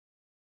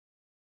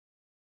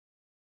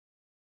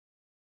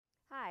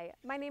Hi,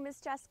 my name is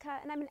Jessica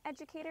and I'm an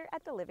educator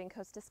at the Living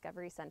Coast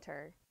Discovery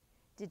Center.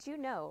 Did you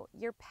know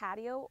your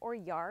patio or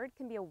yard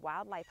can be a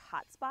wildlife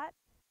hotspot?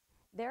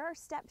 There are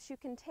steps you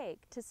can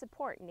take to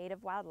support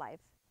native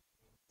wildlife.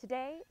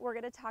 Today, we're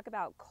going to talk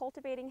about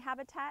cultivating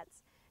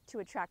habitats to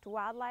attract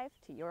wildlife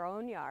to your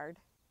own yard.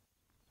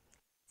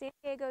 San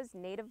Diego's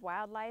native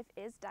wildlife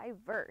is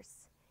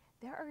diverse.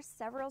 There are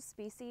several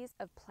species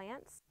of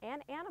plants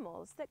and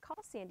animals that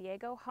call San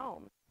Diego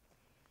home.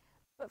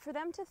 But for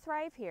them to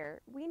thrive here,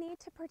 we need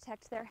to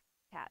protect their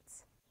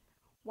habitats.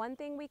 One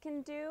thing we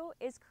can do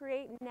is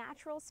create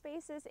natural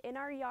spaces in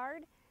our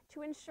yard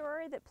to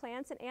ensure that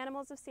plants and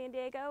animals of San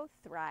Diego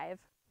thrive.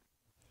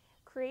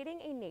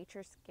 Creating a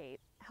naturescape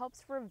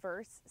helps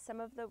reverse some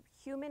of the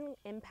human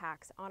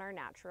impacts on our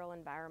natural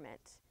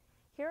environment.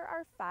 Here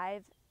are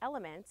 5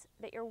 elements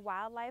that your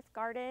wildlife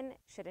garden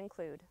should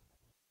include.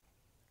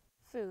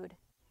 Food.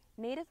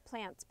 Native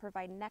plants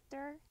provide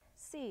nectar,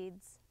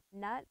 seeds,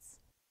 nuts,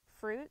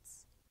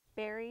 fruits,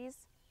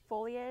 berries,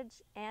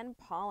 foliage, and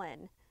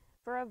pollen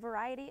for a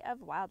variety of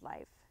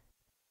wildlife.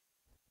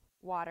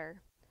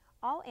 Water.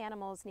 All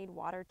animals need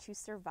water to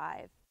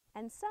survive,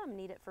 and some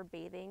need it for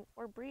bathing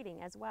or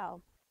breeding as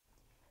well.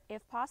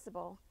 If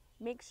possible,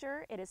 make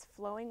sure it is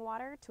flowing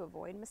water to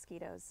avoid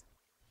mosquitoes.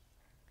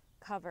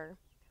 Cover.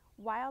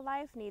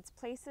 Wildlife needs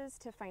places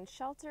to find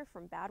shelter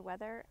from bad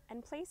weather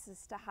and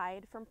places to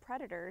hide from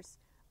predators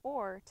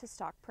or to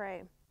stalk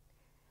prey.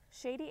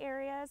 Shady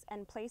areas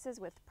and places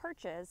with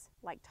perches,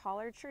 like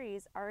taller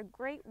trees, are a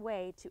great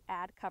way to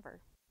add cover.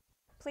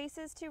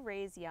 Places to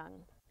raise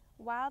young.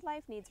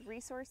 Wildlife needs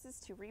resources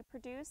to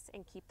reproduce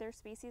and keep their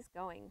species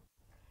going.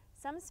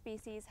 Some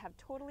species have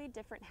totally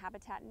different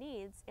habitat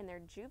needs in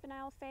their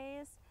juvenile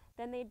phase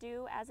than they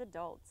do as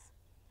adults.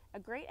 A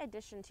great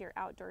addition to your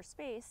outdoor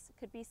space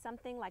could be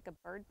something like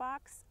a bird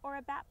box or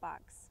a bat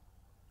box.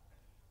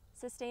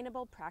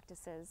 Sustainable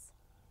practices.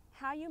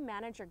 How you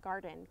manage your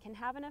garden can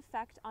have an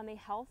effect on the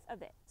health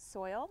of the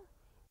soil,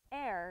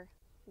 air,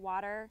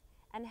 water,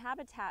 and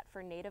habitat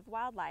for native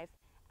wildlife,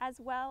 as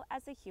well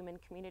as the human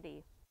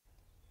community.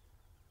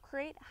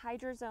 Create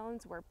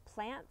hydrozones where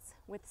plants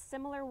with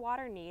similar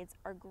water needs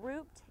are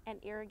grouped and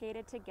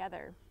irrigated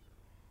together.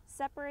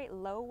 Separate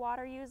low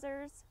water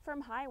users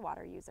from high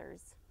water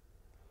users.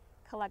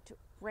 Collect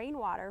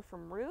rainwater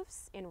from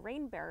roofs in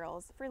rain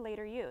barrels for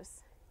later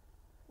use.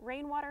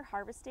 Rainwater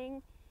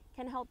harvesting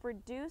can help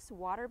reduce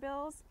water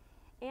bills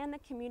and the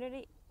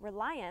community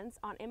reliance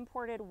on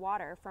imported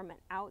water from an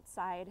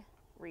outside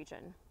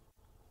region.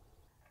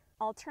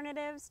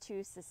 Alternatives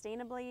to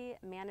sustainably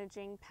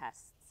managing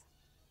pests.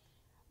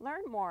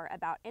 Learn more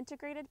about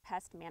integrated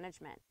pest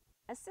management,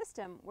 a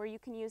system where you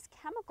can use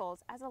chemicals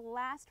as a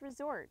last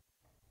resort.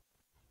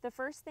 The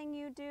first thing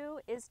you do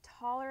is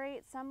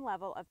tolerate some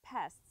level of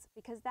pests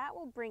because that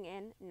will bring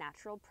in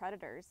natural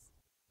predators.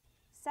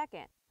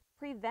 Second,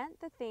 prevent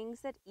the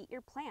things that eat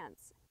your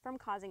plants from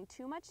causing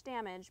too much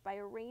damage by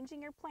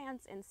arranging your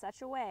plants in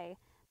such a way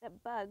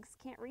that bugs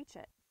can't reach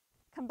it.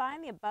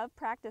 Combine the above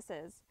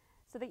practices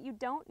so that you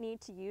don't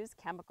need to use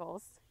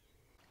chemicals.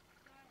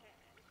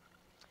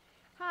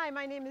 Hi,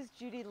 my name is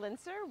Judy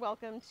Linser.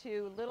 Welcome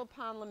to Little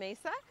Pond La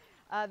Mesa.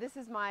 This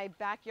is my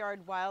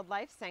backyard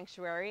wildlife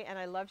sanctuary and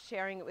I love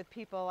sharing it with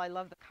people. I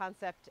love the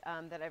concept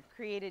that I've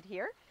created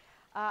here.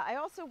 I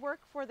also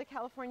work for the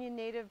California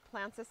Native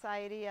Plant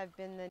Society. I've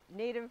been the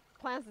Native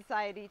Plant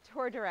Society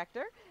tour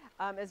director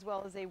as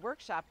well as a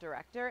workshop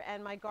director,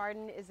 and my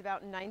garden is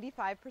about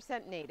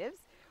 95% natives,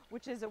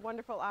 which is a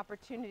wonderful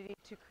opportunity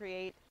to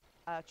create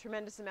a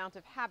tremendous amount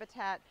of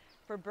habitat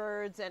for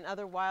birds and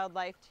other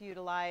wildlife to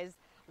utilize.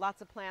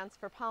 Lots of plants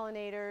for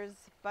pollinators,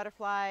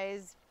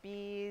 butterflies,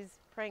 bees,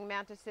 praying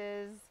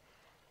mantises,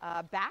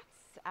 bats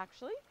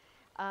actually.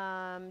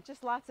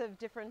 Just lots of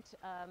different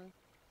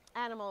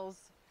animals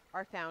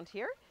are found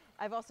here.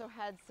 I've also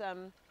had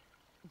some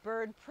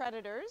bird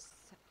predators,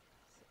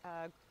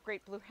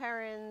 great blue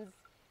herons,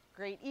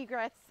 great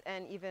egrets,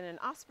 and even an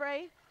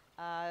osprey.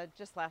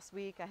 Just last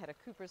week I had a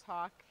Cooper's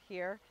hawk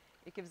here.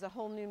 It gives a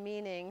whole new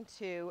meaning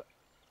to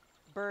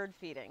bird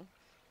feeding.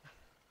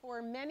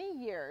 For many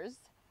years,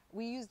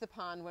 we used the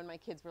pond when my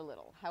kids were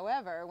little.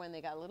 However, when they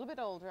got a little bit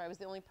older, I was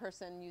the only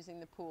person using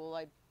the pool.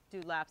 I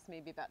do laps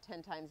maybe about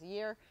 10 times a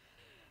year.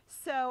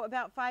 So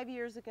about 5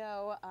 years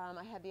ago,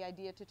 I had the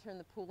idea to turn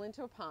the pool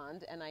into a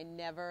pond, and I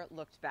never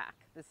looked back.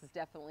 This is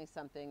definitely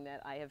something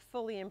that I have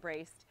fully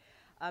embraced.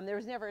 There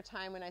was never a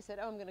time when I said,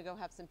 oh, I'm going to go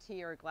have some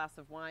tea or a glass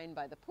of wine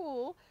by the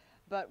pool.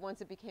 But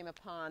once it became a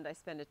pond, I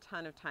spent a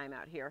ton of time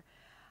out here.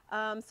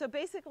 So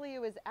basically,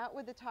 it was out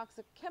with the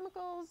toxic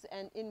chemicals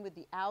and in with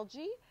the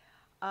algae.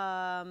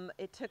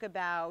 It took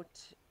about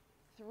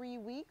 3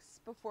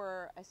 weeks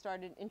before I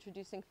started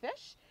introducing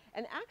fish.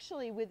 And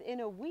actually, within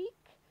a week,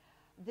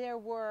 there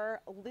were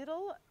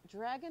little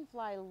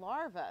dragonfly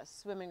larvae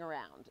swimming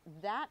around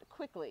that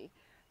quickly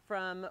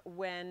from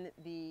when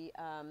the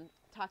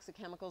toxic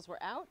chemicals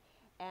were out.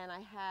 And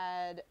I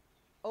had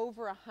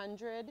over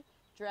 100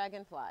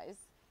 dragonflies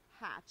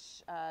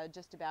hatch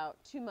just about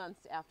 2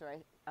 months after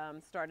I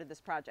started this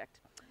project.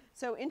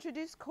 So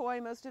introduced koi,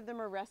 most of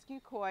them are rescue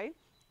koi.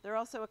 There are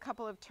also a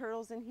couple of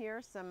turtles in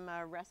here, some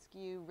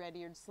rescue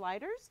red-eared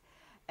sliders,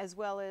 as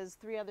well as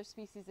 3 other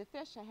species of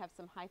fish. I have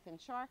some high-fin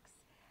sharks,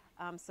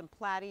 some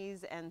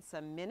platies, and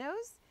some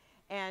minnows.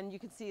 And you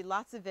can see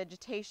lots of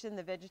vegetation.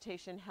 The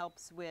vegetation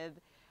helps with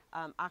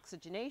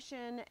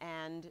oxygenation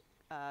and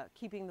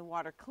keeping the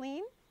water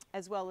clean,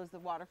 as well as the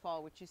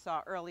waterfall, which you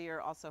saw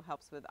earlier, also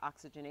helps with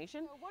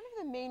oxygenation. So one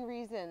of the main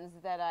reasons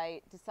that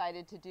I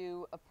decided to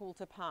do a pool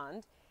to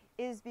pond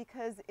is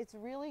because it's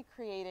really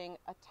creating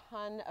a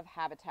ton of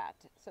habitat.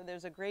 So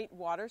there's a great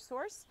water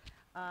source.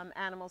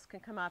 Animals can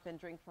come up and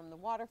drink from the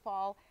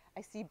waterfall.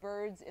 I see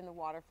birds in the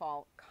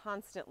waterfall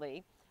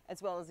constantly,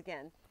 as well as,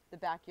 again, the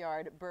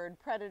backyard bird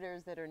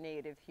predators that are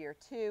native here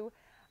too.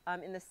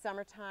 In the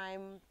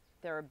summertime,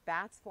 there are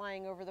bats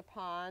flying over the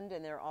pond,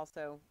 and there are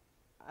also,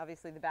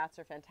 obviously the bats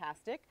are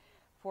fantastic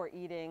for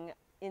eating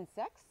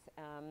insects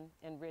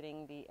and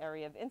ridding the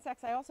area of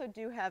insects. I also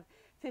do have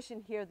fish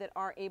in here that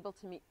are able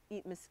to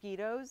eat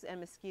mosquitoes and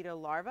mosquito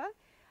larvae.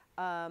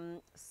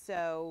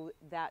 So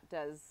that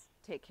does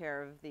take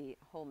care of the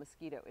whole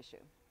mosquito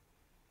issue.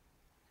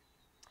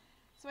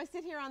 So I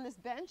sit here on this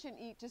bench and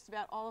eat just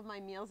about all of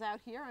my meals out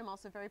here. I'm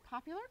also very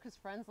popular because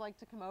friends like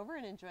to come over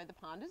and enjoy the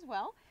pond as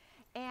well.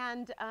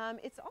 And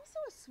it's also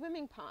a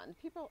swimming pond.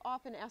 People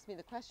often ask me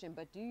the question,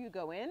 but do you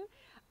go in?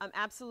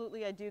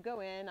 Absolutely, I do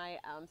go in. I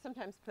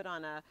sometimes put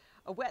on a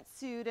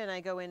wetsuit and I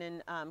go in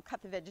and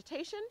cut the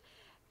vegetation.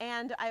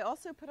 And I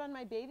also put on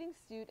my bathing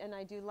suit and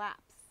I do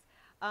laps.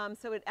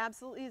 So it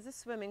absolutely is a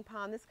swimming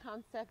pond. This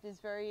concept is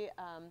very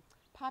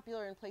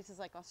popular in places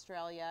like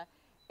Australia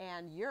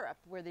and Europe,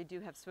 where they do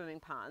have swimming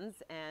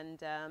ponds.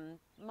 And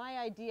my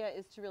idea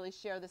is to really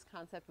share this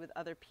concept with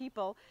other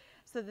people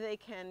so that they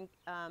can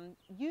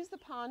use the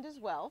pond as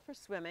well for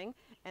swimming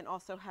and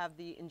also have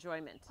the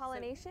enjoyment.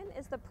 Pollination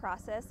is the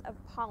process of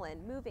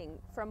pollen moving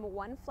from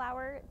one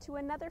flower to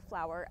another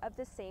flower of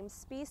the same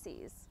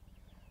species.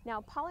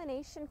 Now,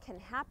 pollination can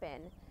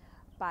happen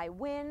by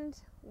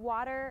wind,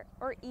 water,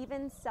 or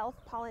even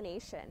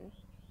self-pollination.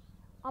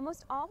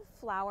 Almost all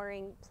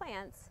flowering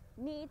plants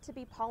need to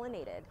be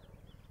pollinated.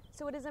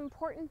 So it is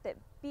important that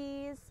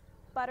bees,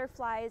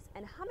 butterflies,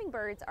 and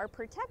hummingbirds are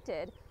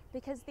protected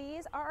because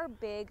these are our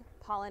big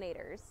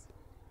pollinators.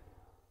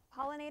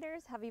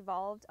 Pollinators have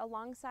evolved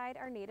alongside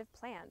our native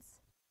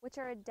plants, which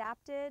are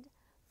adapted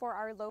for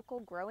our local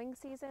growing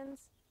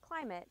seasons,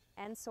 climate,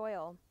 and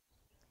soil.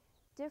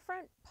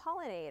 Different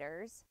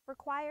pollinators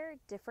require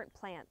different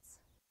plants.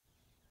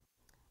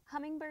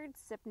 Hummingbirds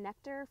sip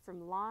nectar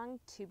from long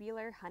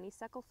tubular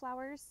honeysuckle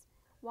flowers,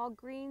 while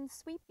green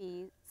sweet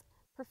bees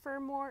prefer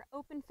more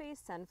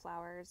open-faced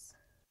sunflowers.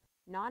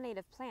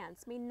 Non-native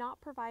plants may not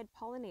provide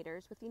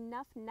pollinators with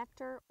enough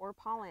nectar or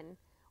pollen,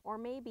 or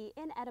may be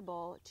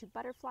inedible to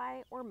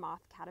butterfly or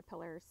moth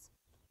caterpillars.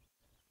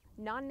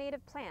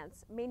 Non-native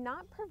plants may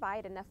not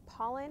provide enough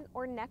pollen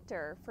or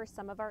nectar for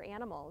some of our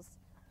animals,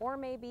 or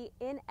may be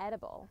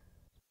inedible.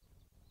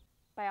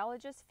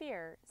 Biologists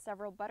fear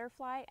several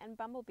butterfly and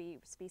bumblebee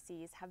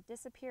species have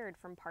disappeared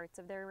from parts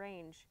of their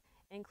range,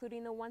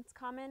 including the once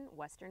common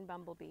western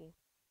bumblebee.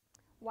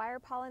 Why are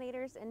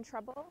pollinators in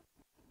trouble?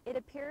 It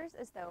appears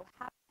as though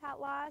habitat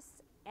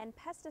loss and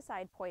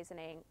pesticide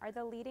poisoning are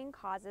the leading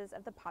causes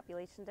of the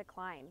population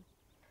decline.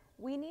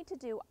 We need to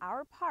do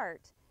our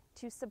part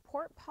to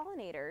support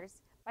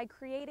pollinators by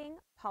creating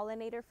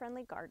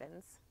pollinator-friendly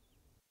gardens.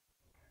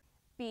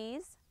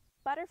 Bees,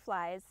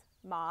 butterflies,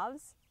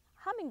 moths,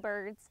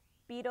 hummingbirds,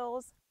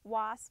 beetles,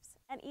 wasps,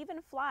 and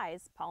even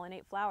flies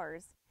pollinate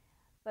flowers.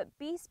 But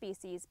bee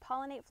species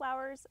pollinate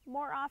flowers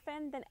more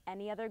often than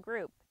any other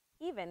group,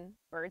 even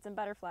birds and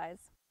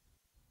butterflies.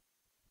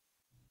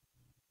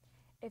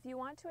 If you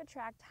want to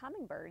attract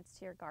hummingbirds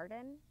to your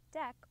garden,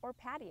 deck, or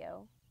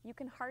patio, you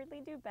can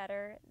hardly do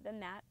better than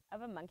that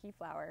of a monkey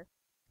flower.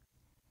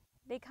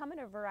 They come in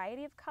a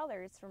variety of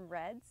colors from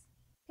reds,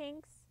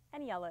 pinks,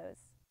 and yellows,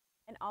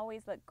 and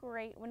always look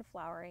great when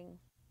flowering.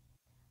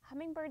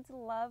 Hummingbirds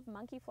love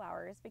monkey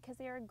flowers because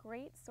they are a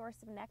great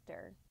source of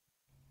nectar.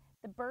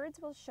 The birds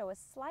will show a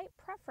slight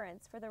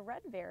preference for the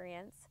red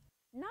variants,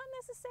 not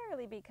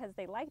necessarily because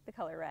they like the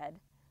color red,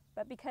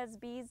 but because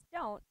bees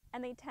don't,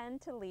 and they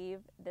tend to leave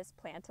this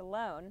plant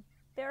alone,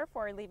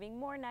 therefore leaving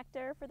more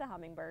nectar for the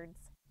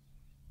hummingbirds.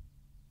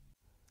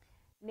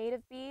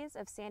 Native bees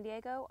of San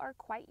Diego are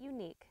quite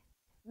unique,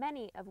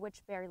 many of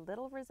which bear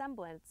little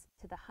resemblance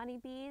to the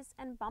honeybees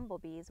and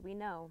bumblebees we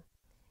know.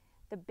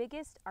 The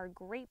biggest are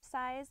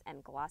grape-sized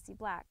and glossy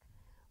black,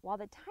 while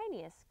the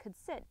tiniest could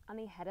sit on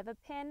the head of a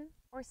pin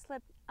or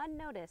slip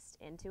unnoticed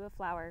into a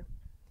flower.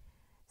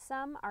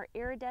 Some are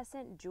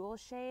iridescent jewel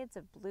shades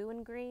of blue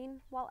and green,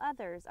 while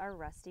others are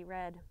rusty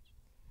red.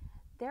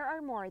 There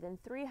are more than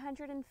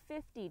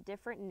 350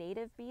 different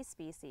native bee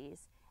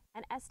species,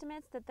 and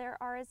estimates that there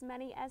are as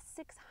many as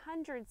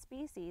 600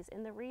 species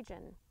in the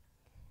region.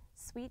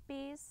 Sweet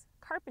bees,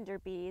 carpenter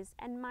bees,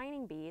 and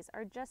mining bees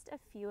are just a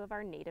few of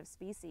our native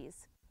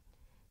species.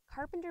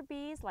 Carpenter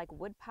bees like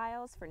wood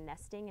piles for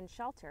nesting and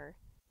shelter.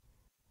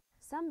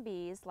 Some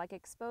bees like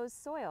exposed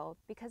soil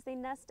because they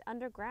nest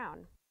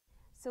underground,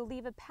 so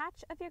leave a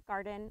patch of your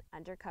garden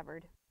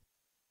undercovered.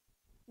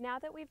 Now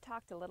that we've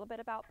talked a little bit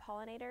about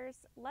pollinators,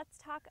 let's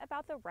talk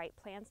about the right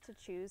plants to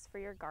choose for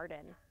your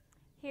garden.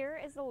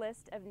 Here is a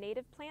list of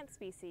native plant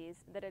species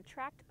that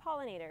attract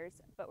pollinators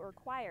but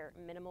require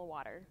minimal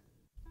water.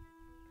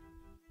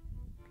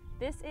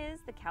 This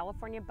is the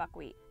California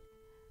buckwheat.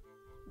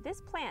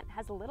 This plant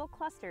has little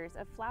clusters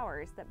of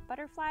flowers that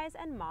butterflies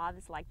and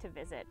moths like to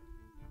visit.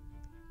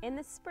 In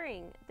the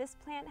spring, this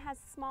plant has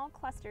small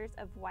clusters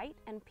of white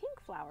and pink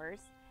flowers,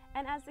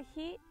 and as the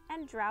heat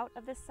and drought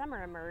of the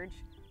summer emerge,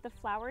 the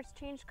flowers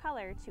change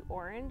color to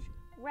orange,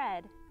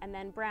 red, and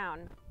then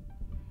brown.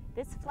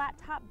 This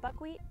flat-top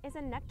buckwheat is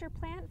a nectar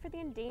plant for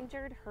the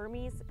endangered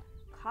Hermes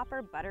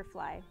copper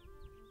butterfly.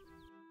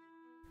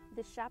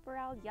 The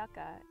chaparral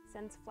yucca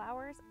sends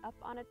flowers up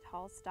on a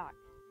tall stalk.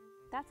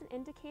 That's an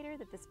indicator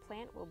that this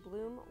plant will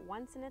bloom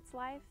once in its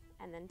life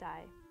and then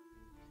die.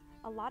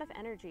 A lot of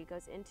energy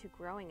goes into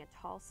growing a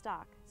tall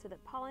stalk so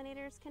that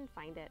pollinators can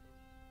find it.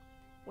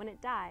 When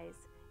it dies,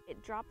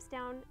 it drops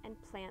down and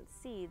plants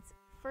seeds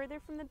further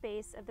from the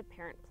base of the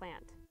parent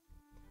plant.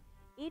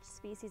 Each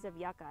species of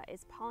yucca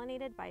is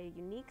pollinated by a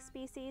unique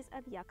species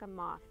of yucca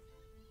moth.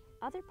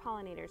 Other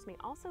pollinators may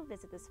also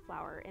visit this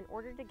flower in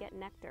order to get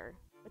nectar,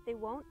 but they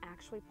won't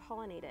actually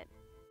pollinate it.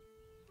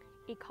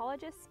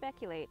 Ecologists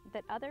speculate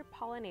that other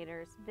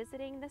pollinators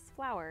visiting this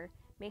flower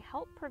may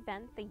help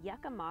prevent the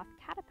yucca moth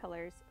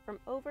caterpillars from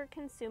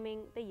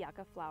over-consuming the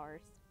yucca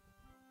flowers.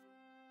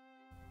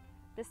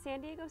 The San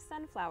Diego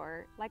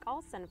sunflower, like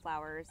all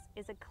sunflowers,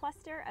 is a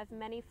cluster of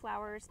many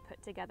flowers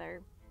put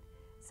together.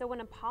 So when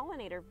a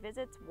pollinator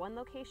visits one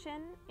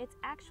location, it's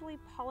actually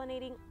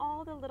pollinating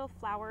all the little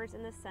flowers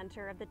in the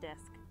center of the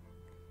disc.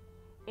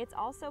 It's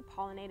also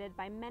pollinated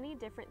by many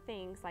different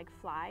things like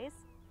flies,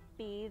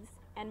 bees,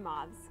 and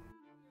moths.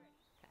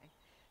 Okay.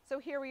 So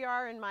here we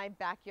are in my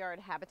backyard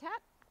habitat.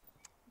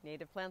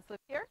 Native plants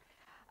live here.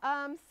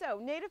 So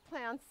native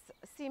plants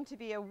seem to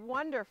be a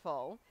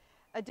wonderful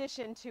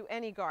addition to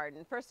any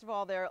garden. First of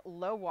all, they're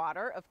low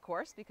water, of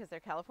course, because they're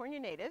California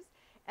natives,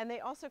 and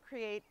they also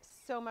create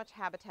so much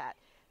habitat.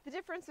 The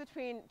difference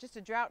between just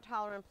a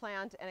drought-tolerant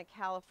plant and a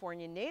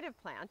California native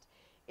plant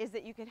is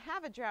that you can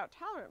have a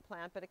drought-tolerant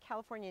plant, but a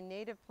California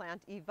native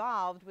plant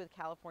evolved with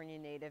California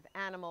native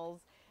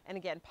animals and,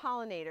 again,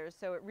 pollinators,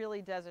 so it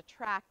really does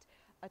attract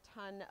a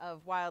ton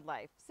of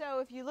wildlife. So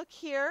if you look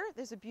here,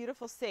 there's a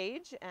beautiful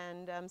sage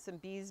and some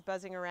bees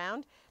buzzing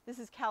around. This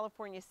is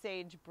California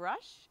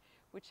sagebrush,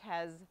 which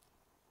has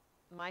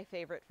my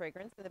favorite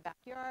fragrance in the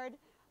backyard.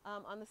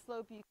 On the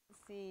slope you can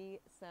see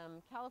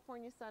some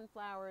California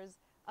sunflowers,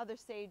 other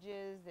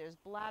sages, there's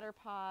bladder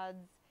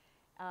pods,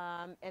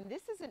 and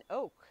this is an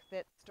oak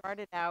that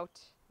started out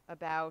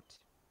about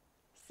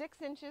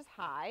 6 inches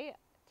high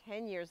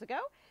 10 years ago.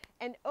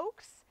 And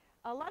oaks,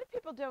 a lot of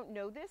people don't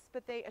know this,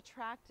 but they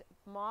attract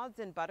moths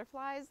and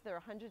butterflies. There are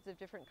hundreds of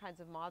different kinds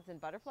of moths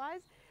and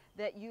butterflies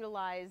that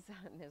utilize,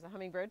 there's a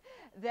hummingbird,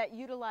 that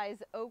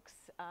utilize oaks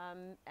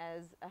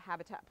as a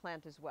habitat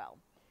plant as well.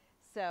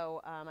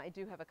 So I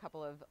do have a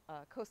couple of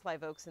coast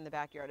live oaks in the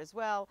backyard as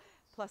well,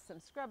 plus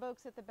some scrub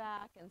oaks at the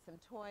back and some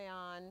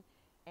toyon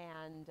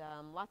and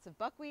lots of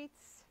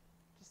buckwheats.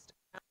 Just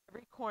around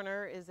every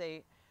corner is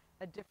a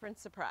different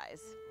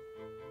surprise.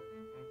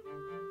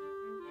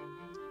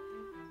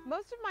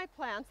 Most of my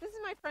plants, this is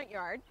my front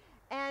yard,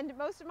 and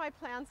most of my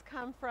plants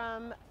come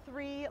from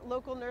 3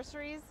 local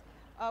nurseries.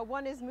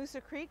 One is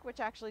Moosa Creek, which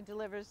actually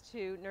delivers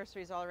to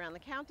nurseries all around the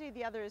county.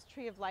 The other is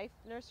Tree of Life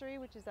Nursery,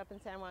 which is up in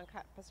San Juan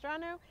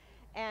Capistrano,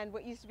 and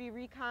what used to be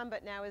Recon,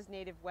 but now is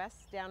Native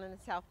West down in the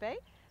South Bay.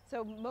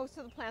 So most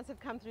of the plants have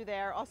come through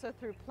there, also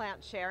through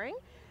plant sharing.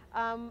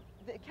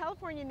 The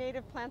California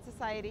Native Plant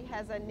Society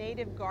has a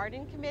native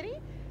garden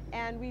committee,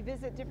 and we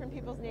visit different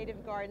people's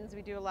native gardens.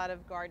 We do a lot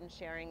of garden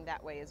sharing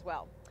that way as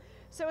well.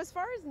 So as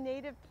far as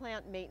native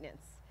plant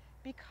maintenance,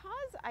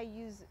 because I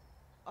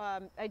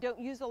don't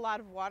use a lot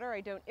of water,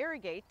 I don't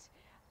irrigate,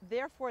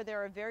 therefore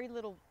there are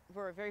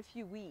very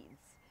few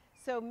weeds.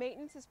 So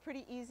maintenance is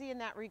pretty easy in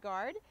that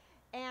regard.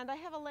 And I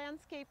have a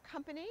landscape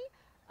company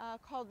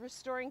called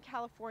Restoring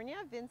California,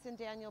 Vince and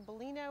Daniel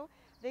Bellino.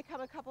 They come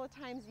a couple of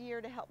times a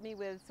year to help me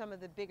with some of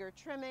the bigger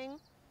trimming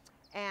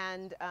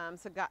and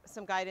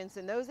some guidance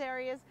in those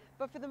areas.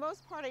 But for the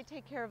most part, I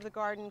take care of the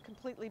garden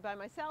completely by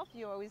myself.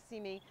 You always see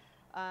me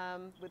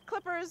with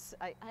clippers.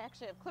 I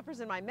actually have clippers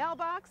in my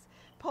mailbox,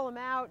 pull them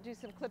out, do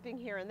some clipping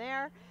here and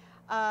there.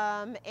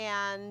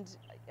 And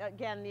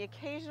again, the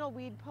occasional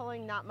weed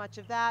pulling, not much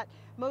of that,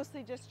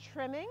 mostly just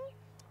trimming.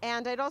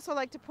 And I'd also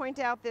like to point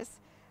out this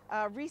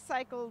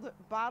recycled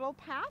bottle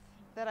path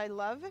that I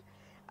love.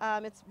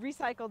 It's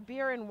recycled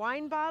beer and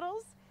wine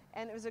bottles,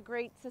 and it was a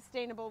great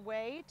sustainable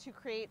way to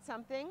create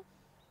something.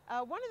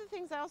 One of the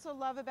things I also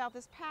love about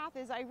this path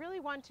is I really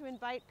want to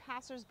invite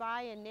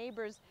passersby and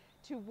neighbors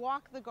to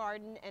walk the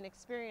garden and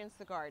experience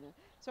the garden.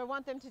 So I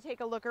want them to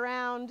take a look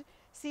around,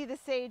 see the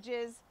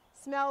sages,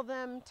 smell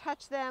them,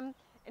 touch them,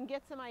 and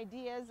get some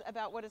ideas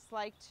about what it's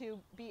like to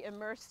be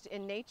immersed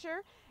in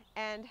nature.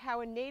 and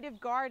how a native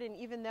garden,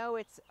 even though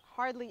it's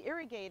hardly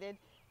irrigated,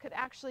 could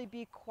actually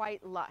be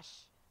quite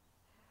lush.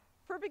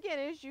 For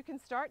beginners, you can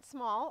start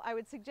small. I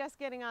would suggest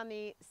getting on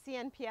the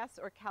CNPS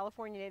or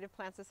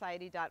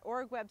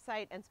CaliforniaNativePlantSociety.org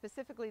website, and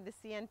specifically the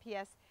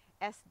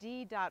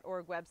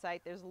CNPSSD.org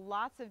website. There's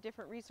lots of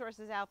different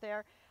resources out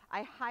there.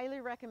 I highly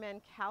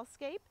recommend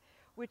Calscape,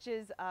 which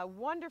is a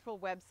wonderful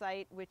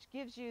website which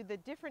gives you the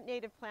different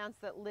native plants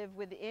that live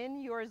within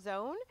your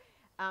zone.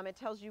 It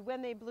tells you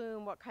when they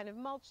bloom, what kind of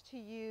mulch to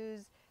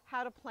use,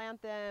 how to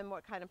plant them,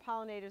 what kind of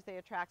pollinators they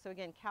attract. So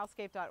again,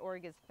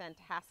 calscape.org is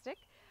fantastic.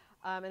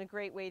 And a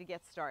great way to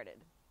get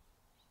started.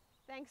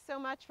 Thanks so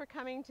much for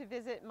coming to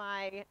visit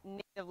my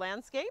native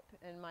landscape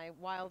and my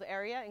wild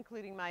area,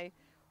 including my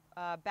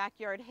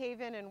backyard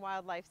haven and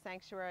wildlife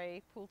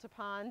sanctuary, pool to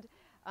pond.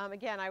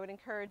 Again, I would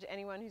encourage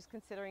anyone who's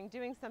considering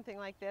doing something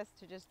like this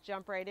to just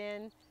jump right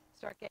in,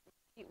 start getting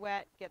your feet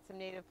wet, get some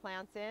native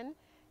plants in,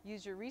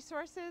 use your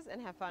resources, and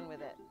have fun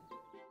with it.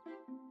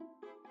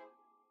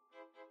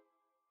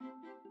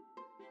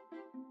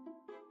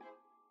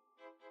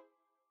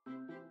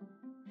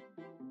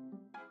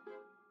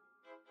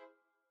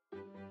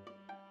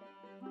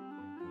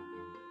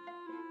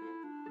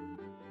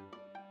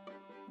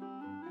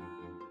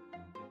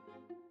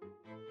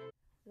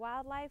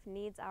 Wildlife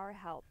needs our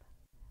help.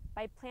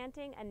 By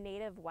planting a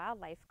native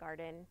wildlife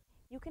garden,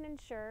 you can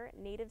ensure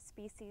native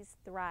species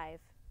thrive.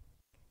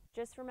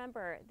 Just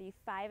remember the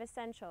 5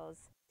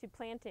 essentials to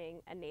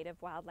planting a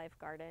native wildlife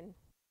garden.